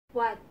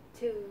1,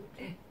 2,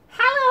 3.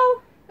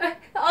 Hello!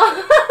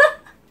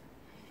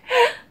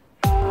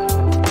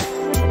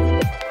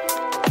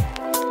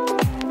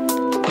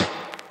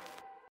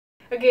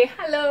 Okay,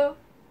 hello.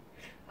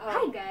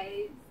 Hi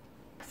guys.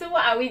 So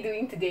what are we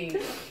doing today?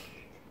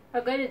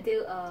 We're going to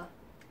do a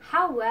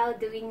how well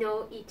do we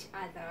know each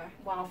other?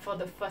 Wow, for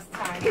the first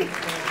time.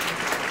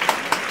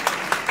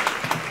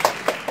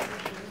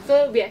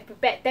 So we have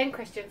prepared 10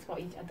 questions for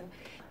each other.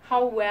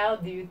 How well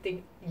do you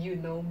think you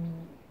know me?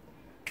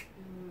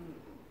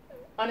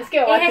 On a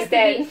scale of 1 to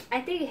 10.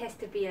 I think it has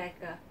to be like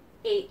a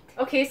 8.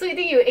 Okay, so you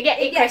think you get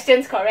 8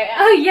 questions correct?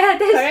 Oh yeah,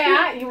 that's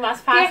correct, true. You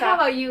must pass. Okay, how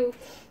about you?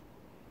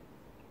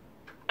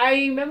 I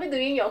remember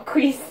doing your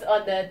quiz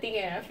on the thing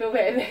and I feel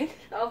very bad.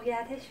 Oh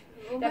yeah, that's true.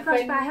 Oh my The gosh,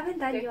 friend- but I haven't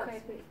done the yours.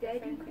 quiz- Did I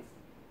do?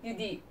 You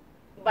did.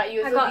 But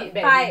you I also got did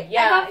 5. badly.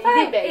 Yeah, I got 5. you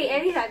did badly. Hey,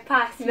 at least I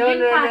passed. You No, didn't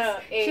no, pass. no.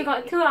 Hey. She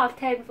got 2 out of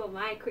 10 for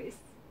my quiz.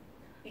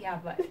 Yeah,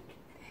 but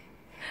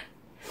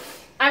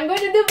I'm going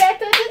to do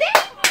better today.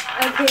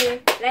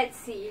 Okay, let's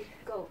see.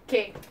 Go.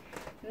 Okay,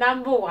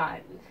 number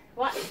 1.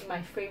 What is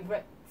my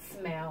favorite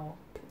smell?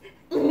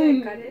 Got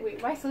it.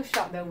 Wait, why so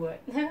short the word?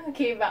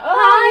 Okay, but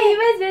Oh, it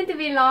was meant to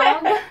be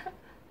long.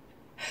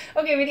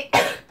 Okay, ready?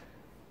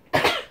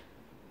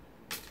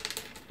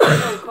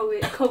 Oh,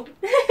 COVID.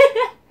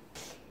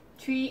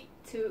 3,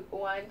 2,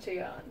 1, show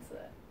your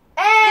answer.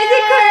 Is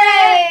it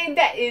correct?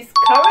 That is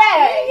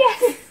correct.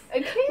 Yes.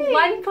 Okay.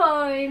 1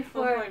 point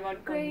for 1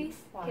 point. Grace.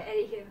 Wow. Okay,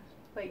 edit here.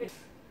 Wait.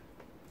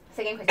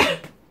 Second question.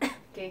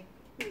 Okay.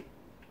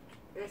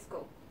 Let's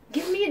go.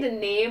 Give me the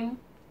name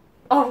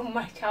of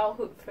my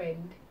childhood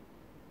friend.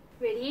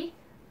 Ready?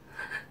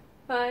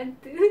 1,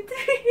 2,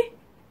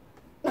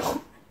 3.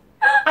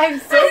 I'm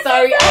so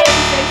sorry. I have to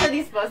censor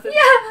this person.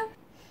 Yeah.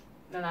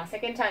 No,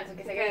 second chance.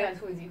 Okay, second chance.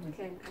 Who is it? Who is it?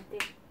 Okay, I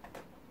think.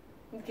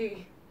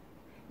 Okay.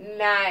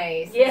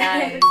 Nice. Yes.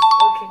 Nice.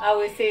 Okay. I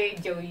would say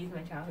Joey is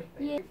my childhood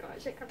friend. Yeah.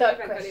 Gosh, I can't Third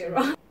believe I got it question.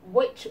 wrong.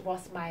 Which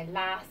was my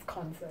last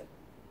concert?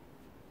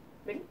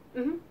 Ready?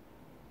 Mm-hmm.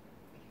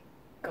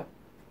 Go.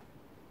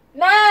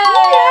 Nice!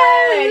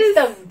 Yes!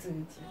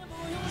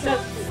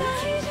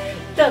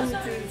 邓紫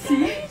棋.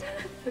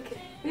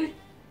 Okay.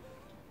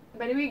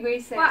 By the way,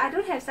 Grace said, Wow, I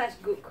don't have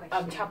such good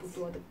questions. 差不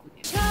多的姑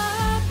娘.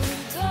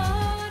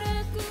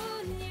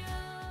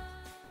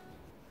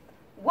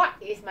 What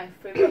is my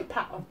favorite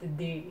part of the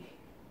day?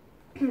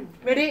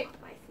 Ready?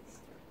 My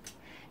sister.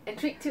 And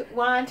 3, 2,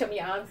 1, show me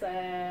your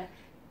answer.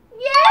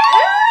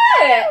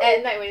 Yeah!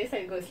 At night when it's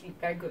time to go to sleep.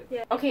 Very good.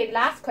 Yeah. Okay,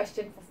 last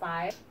question for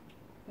 5.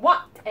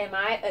 What am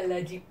I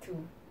allergic to?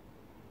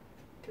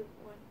 2,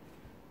 1.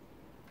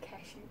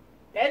 Cashew.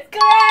 That's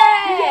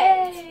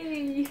correct!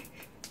 Yay!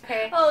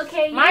 Okay.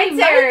 Okay, My yay,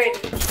 turn!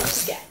 turn.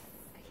 Yes.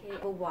 Okay,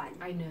 number 1.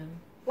 I know.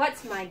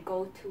 What's my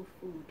go-to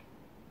food?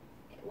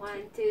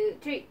 1, 2,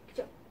 3.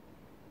 Go.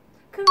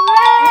 Correct!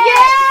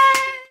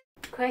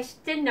 Yeah!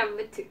 Question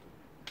number 2.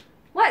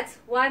 What's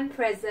one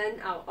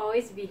present I'll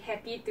always be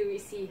happy to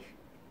receive?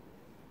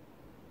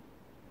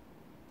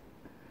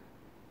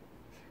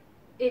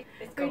 Let's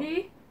go.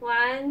 Ready?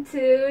 1,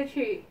 2,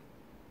 3.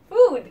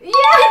 Food!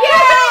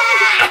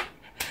 Yeah!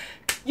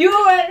 You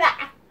were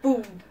that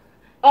food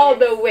all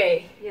the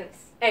way. Yes.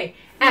 Hey,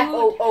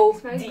 Food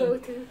is my FOOD.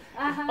 go-to.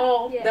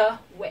 All Yeah. the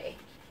way.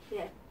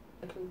 Yeah.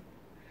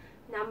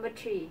 Number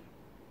 3.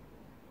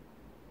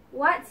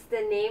 What's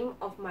the name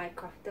of my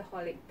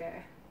craftaholic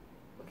bear?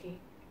 Okay.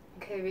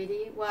 Okay,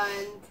 ready?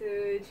 1,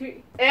 2,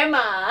 3.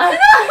 Emma!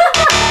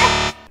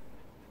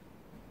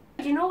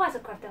 Do you know what's a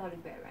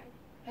craftaholic bear, right?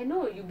 I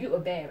know you built a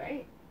bear,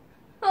 right?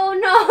 Oh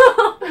no!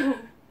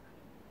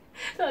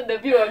 Not the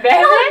build a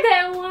bear. Not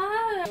that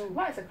one!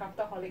 What is a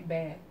craftaholic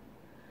bear?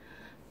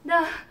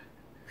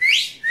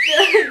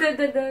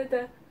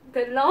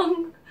 The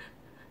long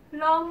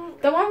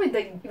The one with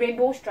the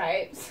rainbow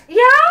stripes.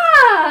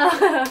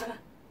 yeah.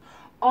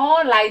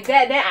 Oh, like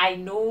that, then I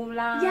know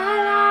lah. Yeah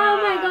lah, oh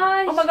my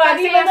gosh. Oh my god, I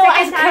didn't even know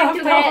what's Second time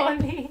to that.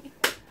 craftaholic.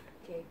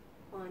 Okay,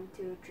 1,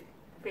 2, 3.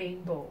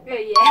 Rainbow.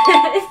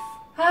 Yes.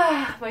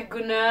 Ah, my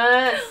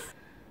goodness.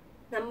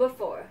 Number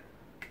 4.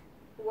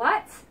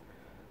 What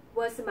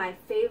was my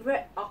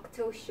favorite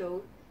Octo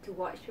show to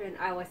watch when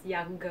I was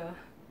younger?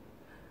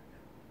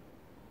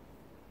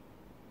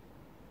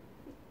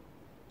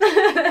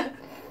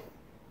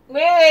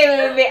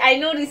 Wait. I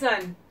know this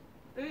one.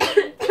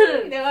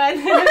 That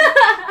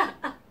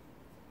one.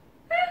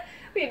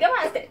 Wait, that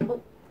one is that.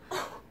 Oh.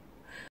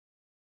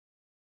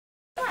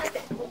 That one is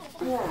that.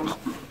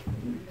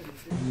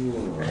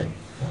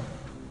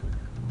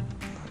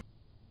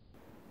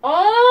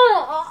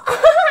 Oh.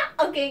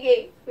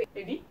 Okay. Wait,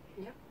 ready?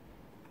 Yep.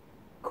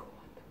 Go on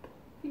the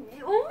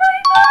ball. Oh my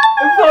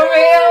god! For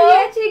real? You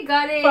actually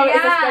got it. Is the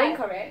Yeah. spelling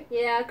correct?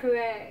 Yeah,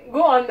 correct.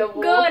 Go on the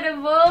ball. Go on the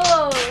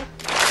ball.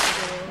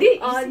 Did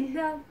you On see?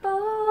 the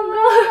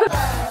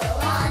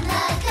ball.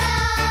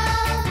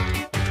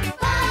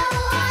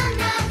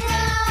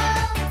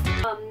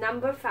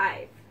 Number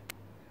 5.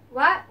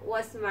 What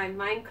was my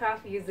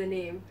Minecraft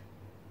username?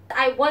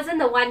 I wasn't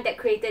the one that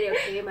created it,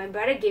 okay? My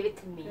brother gave it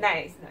to me.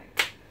 Nice.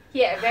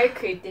 He had a very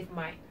creative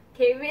mind.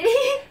 Okay,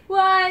 ready?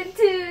 1,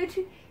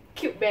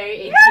 Cute Berry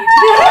 18.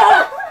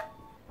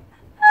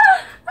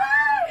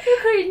 So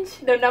cringe.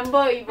 The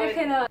number even. I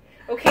cannot.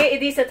 Okay,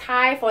 it is a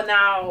tie for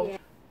now. Yeah.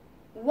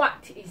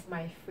 What is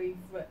my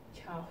favorite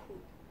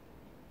childhood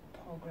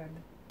program?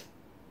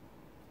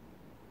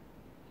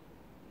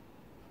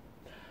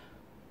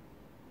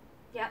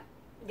 Yeah.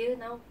 Do you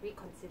now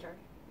reconsider?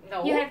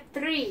 No. You have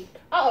 3.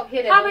 Oh,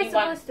 okay. There's How am I only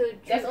one. supposed to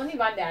choose? There's only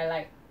one that I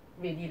like.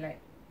 Really like.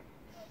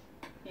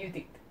 You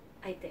think?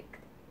 I think.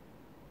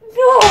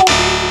 No,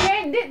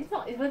 man, that's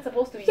not even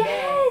supposed to be there.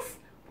 Yes.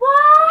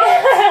 What?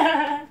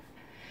 I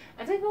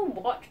don't even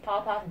watch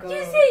Powerpuff Girls.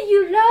 You said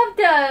you love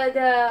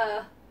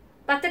the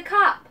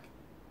Buttercup.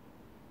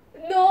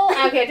 No.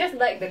 Okay, I just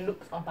like the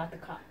looks of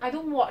Buttercup. I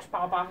don't watch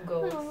Powerpuff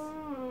Girls.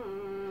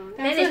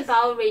 Then it's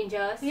Power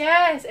Rangers.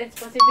 Yes, and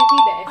specifically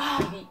the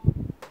SPD.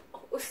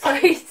 Oh,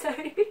 sorry.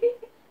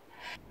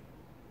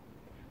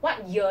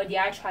 What year did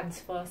I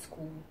transfer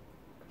school?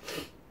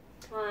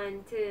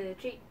 1, 2,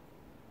 3.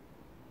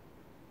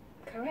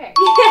 Correct.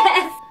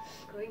 Yes.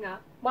 Going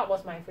up. What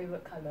was my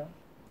favorite color?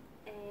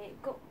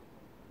 Go.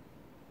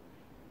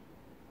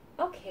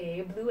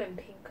 Okay, blue and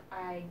pink.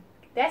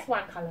 That's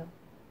one color.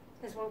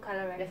 There's one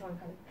color, right? That's one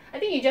color. I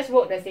think you just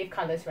wrote the same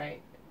colors,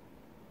 right?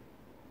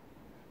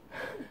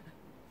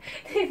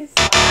 This is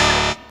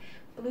fun.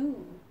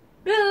 Blue.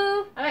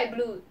 Blue. I like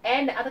blue.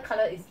 And the other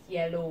color is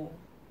yellow.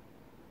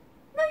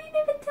 No, you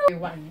never told.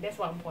 One. That's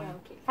 1 point. Yeah,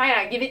 okay. Fine,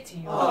 I give it to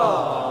you.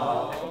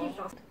 Aww.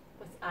 Was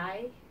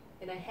I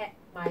and I had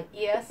my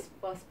ears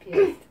first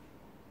pierced.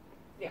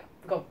 Yeah,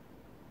 go.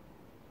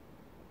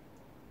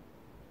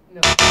 No.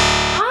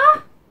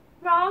 Ah,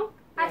 wrong.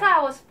 I Yeah. thought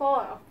I was 4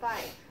 or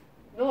 5.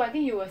 No, I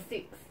think you were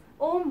 6.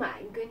 Oh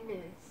my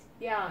goodness.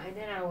 Yeah, and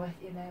then I was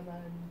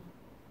 11.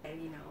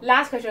 Now.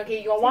 Last question, okay?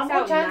 You got Since one I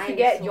more was chance to 9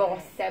 get years your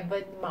old.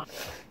 7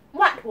 marks.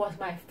 What was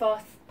my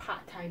first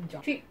part-time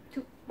job? 3,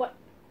 2, what?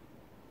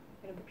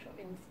 In a bookshop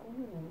in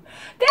school.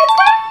 That's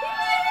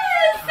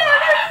Yes! 7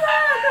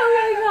 marks! Oh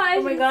my gosh.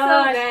 Oh my it's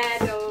gosh. So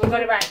bad, You though.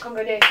 got it right.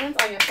 Congratulations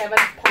on your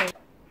 7th point.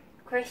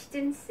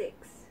 Question 6.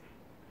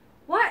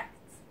 What's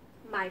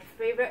my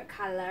favorite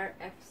color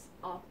as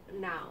of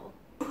now?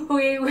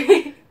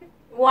 Wait.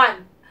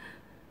 1.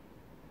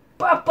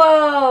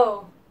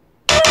 Purple.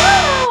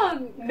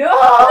 Wrong! No. No!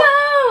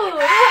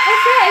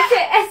 I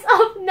said as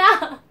of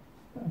now.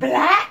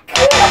 Black.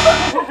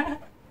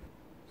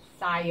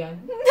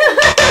 Cyan.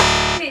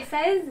 Wait,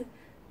 says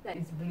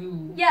It's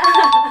blue. yeah.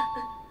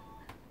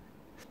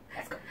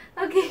 Let's go.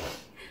 Okay.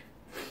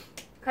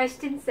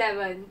 Question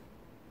 7.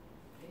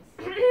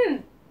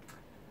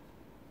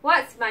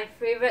 What's my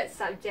favorite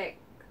subject?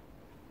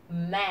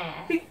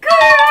 Math. Correct!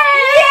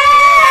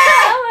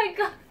 Yeah! Oh my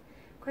god.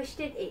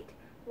 Question 8.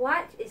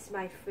 What is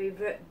my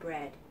favorite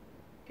bread?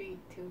 3,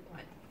 2,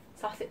 1.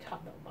 Sausage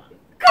hot dog bun.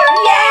 Correct!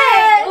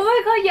 Yes! Oh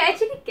my god, you're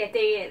actually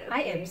getting it.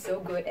 I Okay. am so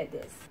good at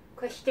this.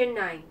 Question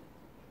 9.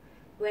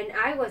 When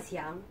I was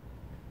young,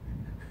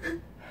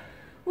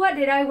 what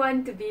did I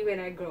want to be when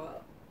I grow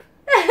up?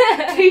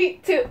 3,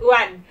 2,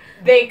 1.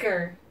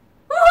 Baker.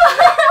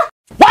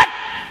 What?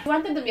 You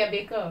wanted to be a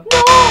baker?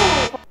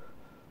 No!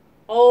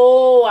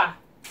 Oh.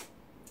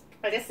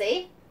 I just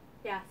say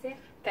Yeah, say.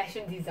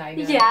 fashion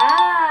designer.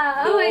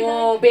 Yeah. Oh my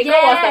No, god. baker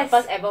was Yes. the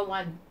first ever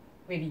one.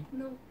 Really.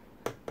 No.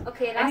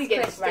 Okay, I last need to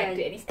get this right to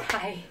question. at least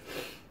tie.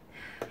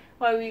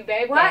 Well, we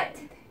very What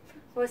bad.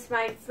 was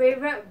my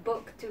favorite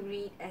book to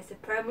read as a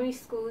primary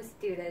school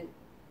student?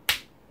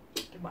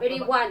 Ready?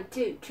 1,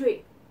 2,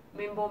 3.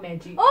 Rainbow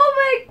Magic. Oh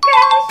my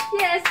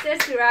gosh! Yes,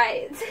 that's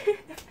right.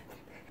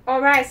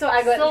 Alright, so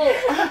I got. So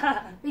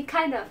we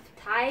kind of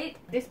tied.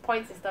 This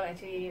point system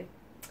actually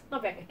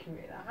not very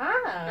accurate.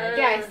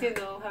 Yeah, I still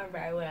know her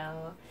very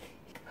well.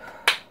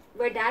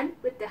 We're done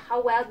with the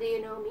how well do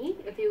you know me.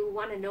 If you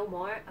want to know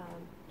more,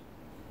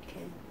 you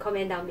can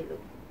comment down below.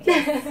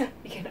 Yes.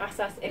 You can ask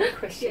us any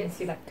questions Yes.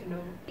 you'd like to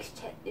know. Next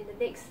chat in the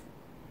next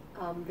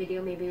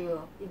video, maybe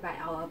we'll invite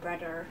our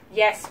brother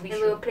Yes, we and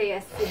should. we'll play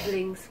a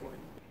siblings one.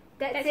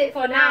 That's That's it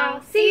for now.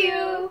 See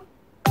you.